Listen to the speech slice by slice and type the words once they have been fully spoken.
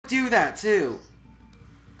do that too.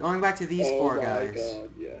 Going back to these four guys. Oh my god,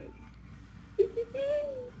 yeah.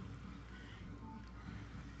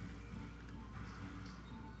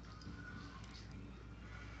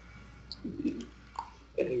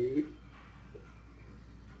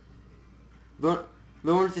 The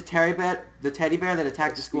one with the teddy bear that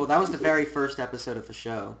attacked the school, that was the very first episode of the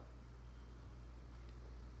show.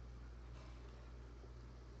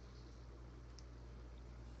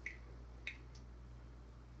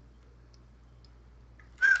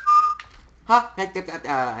 Huh?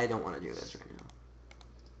 I don't want to do this right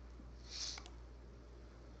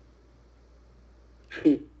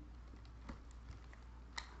now.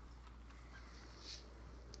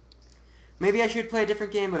 Maybe I should play a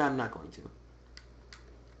different game, but I'm not going to.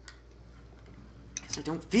 Because I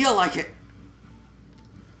don't feel like it.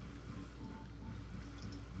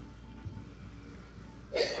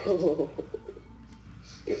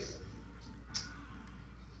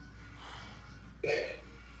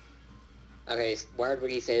 Okay, word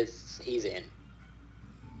what he says he's in.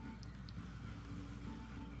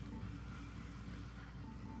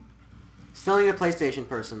 Still need a PlayStation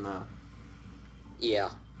person, though. Yeah.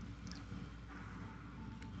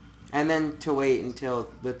 And then to wait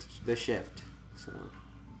until the shift. So.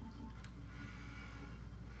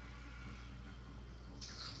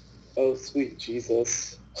 Oh, sweet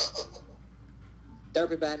Jesus.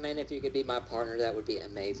 Derpy Batman, if you could be my partner, that would be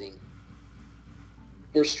amazing.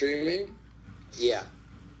 For streaming? Yeah.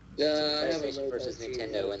 Yeah, I haven't PlayStation versus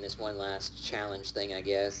Nintendo in this one last challenge thing, I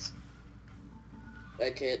guess. I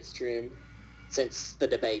can't stream. Since the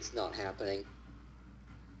debate's not happening.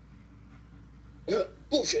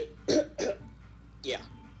 Bullshit. Yeah.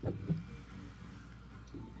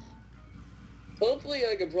 Hopefully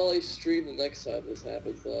I can probably stream the next time this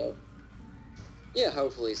happens, though. Yeah,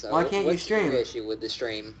 hopefully so. Why can't you What's stream? your issue with the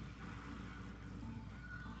stream?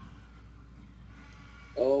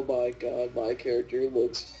 Oh my god, my character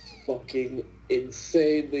looks fucking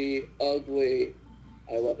insanely ugly.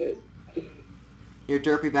 I love it. You're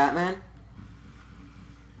Derpy Batman?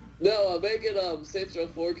 No, I'm making Saints Row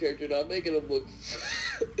 4 character now. I'm making him look...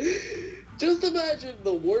 Just imagine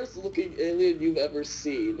the worst looking alien you've ever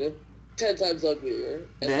seen. 10 times uglier.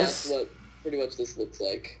 And This? that's what pretty much this looks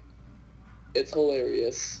like. It's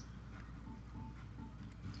hilarious.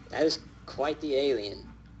 That is quite the alien.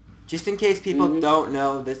 Just in case people don't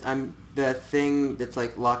know, the thing that's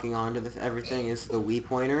like locking onto this everything is the Wii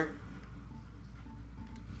pointer.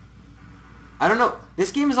 I don't know.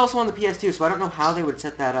 This game is also on the PS2, so I don't know how they would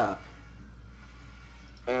set that up.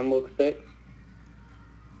 Look thick.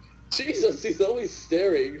 Jesus, he's always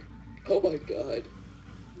staring. Oh my god.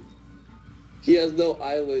 He has no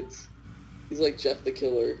eyelids. He's like Jeff the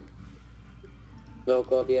Killer.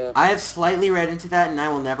 Lyoko, yeah. I have slightly read into that, and I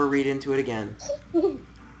will never read into it again.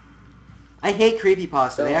 I hate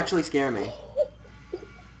creepypasta. They actually scare me.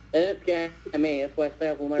 It's scary. I mean, that's why I say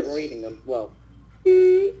I'm never reading them. Well.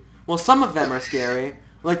 Well, some of them are scary.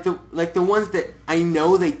 Like the ones that I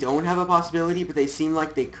know they don't have a possibility, but they seem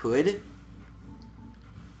like they could.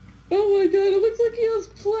 Oh my god, it looks like he has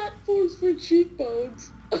platforms for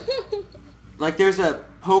cheekbones. Like there's a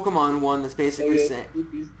Pokemon one that's basically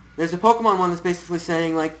saying... There's a Pokemon one that's basically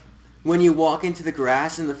saying, like, when you walk into the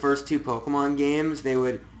grass in the first two Pokemon games,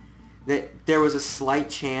 that there was a slight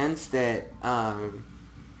chance that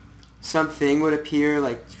something would appear,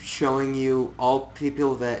 like, showing you all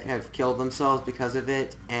people that have killed themselves because of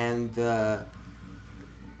it, and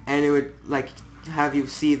it would, like, have you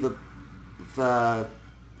see like,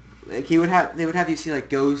 they would have you see, like,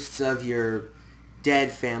 ghosts of your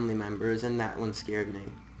dead family members, and that one scared me.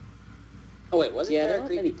 Oh wait, wasn't there a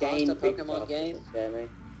any creepypasta Pokemon game?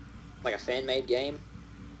 Like a fan-made game?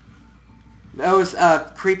 That was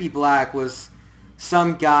Creepy Black was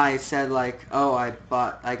some guy said like, oh,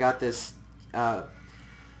 I got this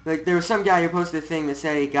like there was some guy who posted a thing that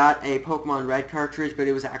said he got a Pokemon Red cartridge, but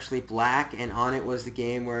it was actually black, and on it was the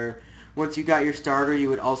game where once you got your starter you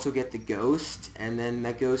would also get the ghost, and then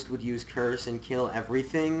that ghost would use curse and kill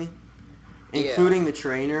everything, including the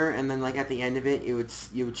trainer, and then like at the end of it you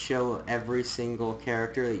would show every single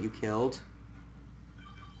character that you killed.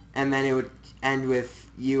 And then it would end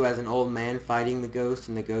with you as an old man fighting the ghost,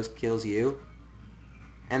 and the ghost kills you.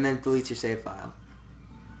 And then deletes your save file.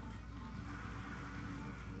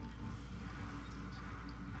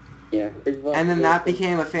 Yeah. And then that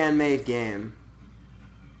became a fan-made game.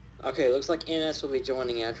 Okay, looks like NS will be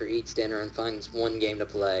joining after he eats dinner and finds one game to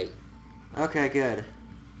play. Okay, good.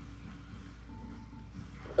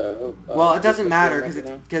 Well, it doesn't matter,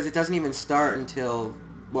 because it doesn't even start until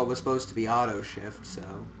what was supposed to be auto shift, so...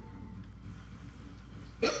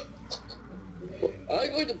 I'm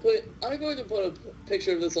going to put a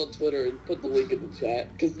picture of this on Twitter and put the link in the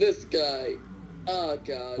chat, because this guy, oh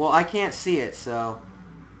god. Well, I can't see it, so...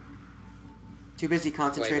 Too busy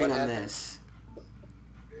concentrating what on happened? this.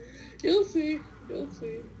 You'll see. You'll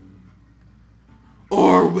see.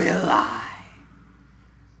 Or will I?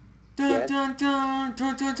 Dun Yes. dun dun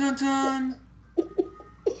dun dun dun dun.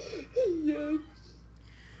 Yes.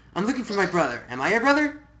 I'm looking for my brother. Am I your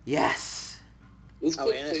brother? Yes. Let's Oh,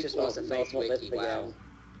 put and it's just wants to No, face not this wiki. Wow. again.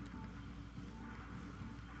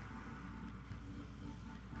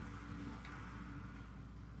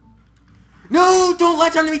 No! Don't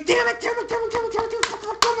latch onto me! Damn it! Damn it! Damn it! Damn it! Damn it! Damn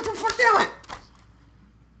it! Fuck! Damn it!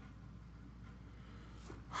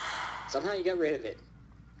 Somehow you got rid of it.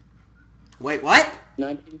 Wait, what?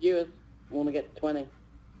 19 viewers. I want to get to 20.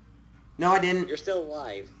 No, I didn't. You're still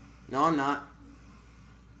alive. No, I'm not.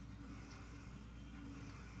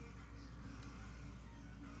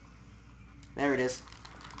 There it is.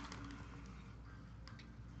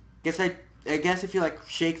 I guess if you like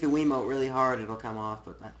shake the Wiimote really hard, it'll come off,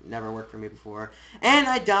 but that never worked for me before. And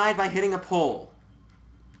I died by hitting a pole.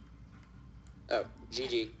 Oh,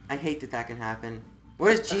 GG. I hate that that can happen.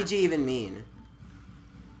 What does GG even mean?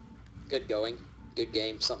 Good going. Good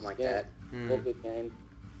game. Something like Yeah. that. What a good game.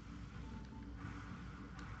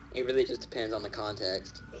 It really just depends on the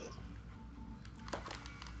context.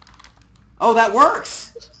 Oh, that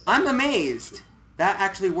works! I'm amazed. That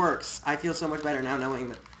actually works. I feel so much better now knowing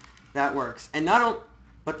that that works. And not only...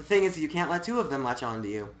 But the thing is, you can't let two of them latch onto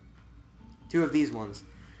you. Two of these ones.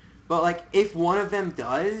 But, like, if one of them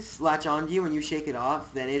does latch onto you and you shake it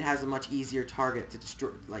off, then it has a much easier target to destroy,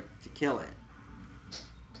 like, to kill it.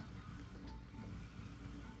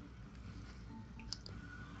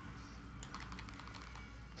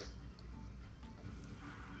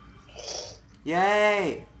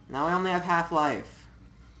 Yay! Now I only have half-life.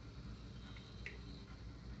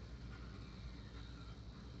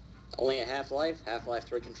 Only a Half-Life? Half-Life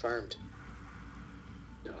 3 confirmed.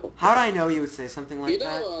 How'd I know you would say something like You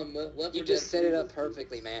that? know, Left You 4 just Dead set it 3 up was-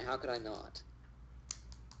 perfectly, man. How could I not?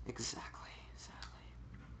 Exactly.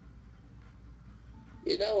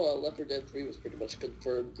 You know, Left 4 Dead 3 was pretty much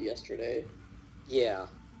confirmed yesterday. Yeah.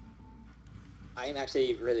 I'm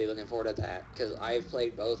actually really looking forward to that, because I've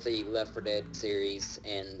played both the Left 4 Dead series,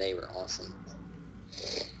 and they were awesome.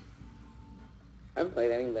 I haven't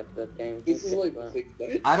played any Left 4 Dead games. This is like the thing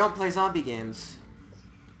that... I don't play zombie games.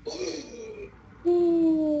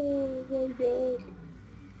 Oh my god.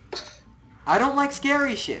 I don't like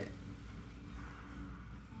scary shit.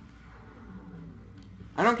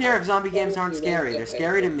 I don't care if zombie games aren't scary. They're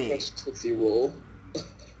scary to me. Tootsie Roll.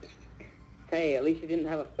 Hey, at least you didn't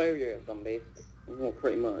have a phobia of zombies. Well,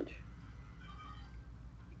 pretty much.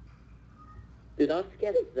 Dude, I was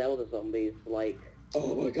scared of Zelda zombies for like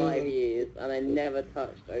Oh my god. 5 years, and I never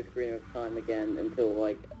touched Ocarina of Time again until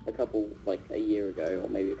like a year ago, or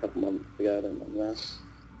maybe a couple months ago, I don't remember.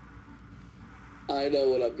 I know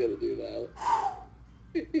what I'm gonna do now.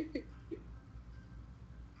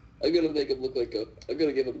 I'm gonna make him look like I'm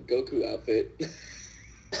gonna give him a Goku outfit.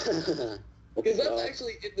 Because that's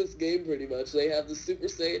actually in this game pretty much. They have the Super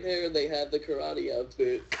Saiyan hair and they have the karate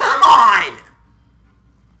outfit. Come on!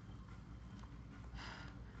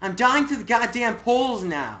 I'm dying to the goddamn poles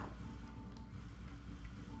now.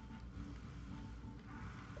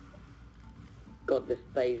 God, this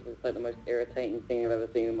stage is like the most irritating thing I've ever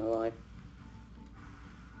seen in my life.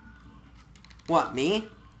 What, me?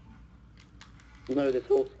 No, this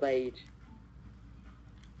whole stage.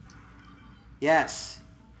 Yes.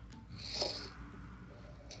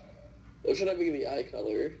 What should I make the eye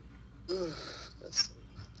color? That's...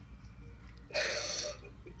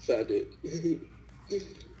 Found it.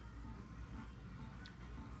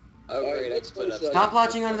 Oh, Alright, great, I let's just put up... finish that. Stop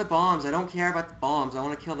latching onto the bombs. I don't care about the bombs. I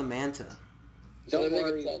want to kill the manta. Don't Should I make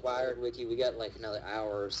worry, it sound- Wired Wiki, we got like another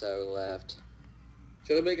hour or so left.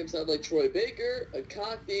 Should I make him sound like Troy Baker, a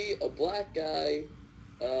cockney, a black guy,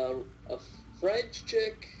 a French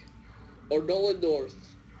chick, or Nolan North?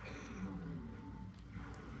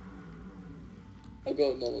 I'll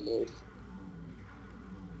go with Nolan North.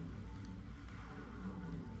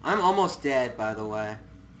 I'm almost dead, by the way.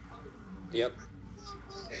 Yep.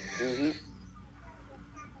 Mm-hmm.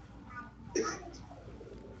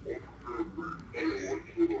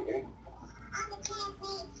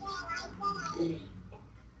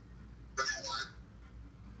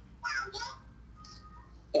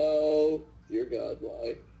 Oh, dear God,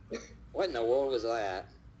 why? What in the world was that?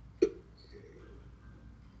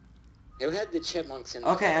 Who had the chipmunks in the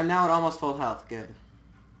Okay, I'm now at almost full health. Good.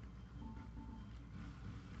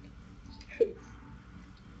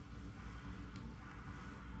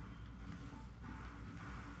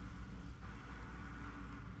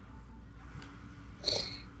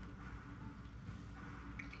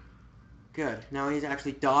 good. Now we need to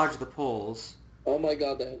actually dodge the poles. Oh my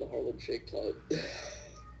god, they have the Harlem Shake Club.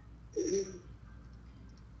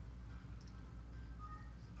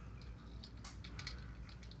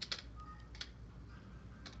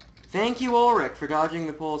 Thank you, Ulrich, for dodging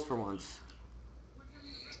the poles for once.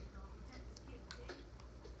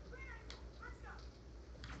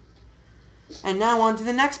 And now on to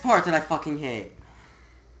the next part that I fucking hate.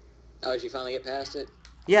 Oh, did you finally get past it?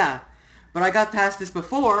 Yeah, but I got past this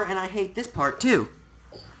before, and I hate this part too.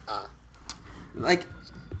 Ah. Like,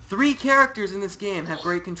 3 characters in this game have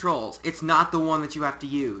great controls. It's not the one that you have to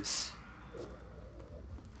use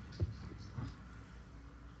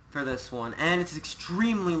for this one. And it's an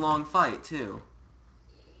extremely long fight, too.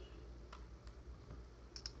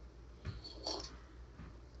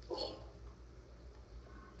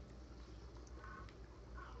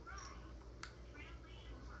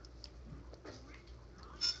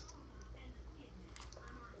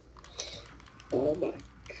 Oh my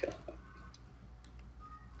god.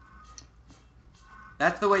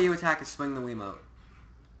 That's the way you attack is swing the Wiimote.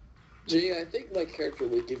 Gee, I think my character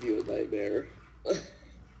would give you a nightmare.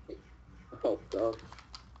 Oh god.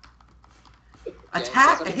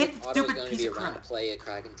 Attack! Yeah, Hit the Otto's stupid going to piece be of around to crap. play at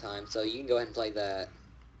Kraken time, so you can go ahead and play that.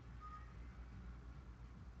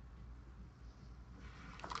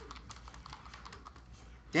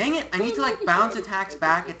 Dang it! I need to, like, bounce attacks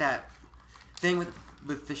back at that thing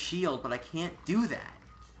with the shield, but I can't do that.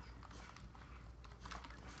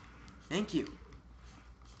 Thank you.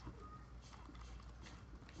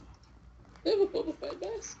 They have a Boba Fett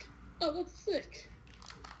mask? Oh, that's sick.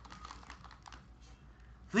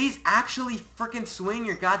 Please actually frickin' swing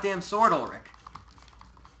your goddamn sword, Ulrich.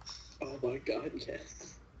 Oh my god,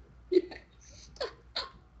 yes. Yes.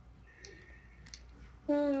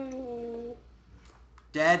 Oh.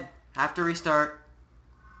 Dead. Have to restart.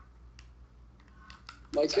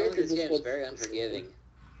 My Sounds like character this just game's wants... very unforgiving.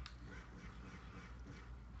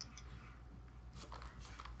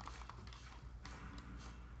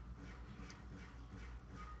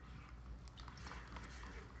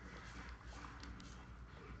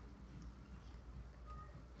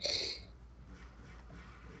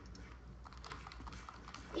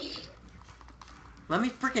 Let me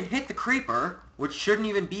freaking hit the creeper, which shouldn't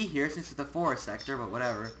even be here since it's the forest sector, but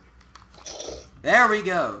whatever. There we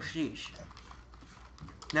go. Sheesh.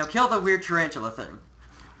 Now kill the weird tarantula thing.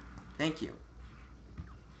 Thank you.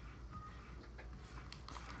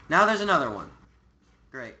 Now there's another one.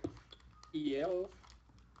 Great. Yeah.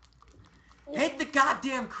 Hit the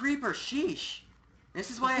goddamn creeper, sheesh. This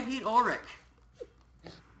is why I hate Ulrich.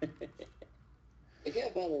 I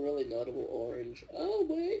can't find a really notable orange. Oh,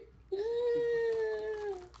 wait.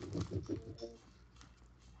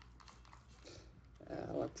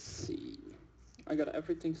 Let's see. I got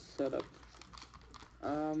everything set up.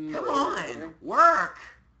 Come on, work.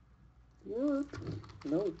 Work.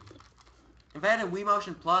 No. If I had a Wii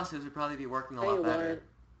Motion Plus, this would probably be working a lot better.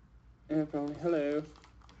 Yeah, probably. Hello.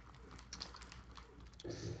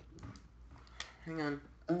 Hang on.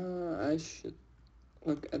 I should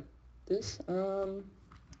look at this.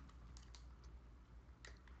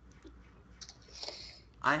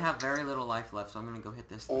 I have very little life left, so I'm gonna go hit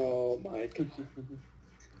this thing. Oh my god.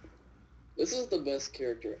 This is the best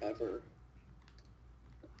character ever.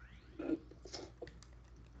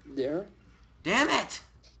 There. Damn it!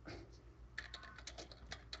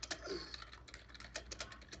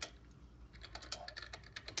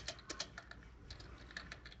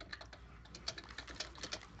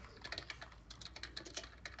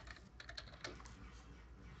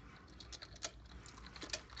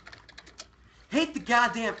 Hate the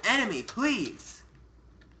goddamn enemy, please!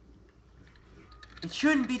 It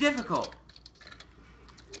shouldn't be difficult.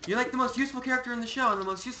 You're like the most useful character in the show and the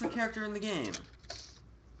most useless character in the game.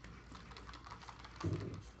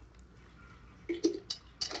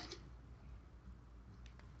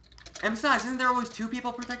 And besides, isn't there always 2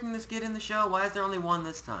 people protecting this kid in the show? Why is there only 1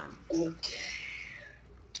 this time? Okay.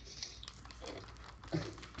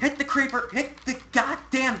 Hit the creeper! Hit the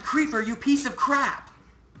goddamn creeper, you piece of crap!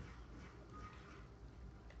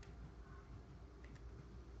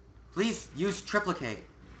 Please use triplicate.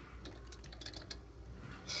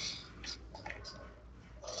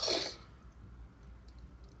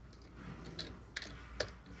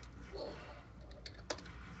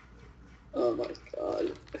 Oh my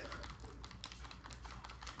god.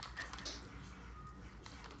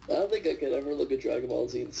 I don't think I could ever look at Dragon Ball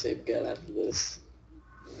Z the same again after this.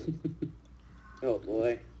 Oh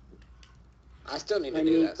boy. I still need to I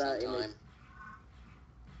do need that that sometime. image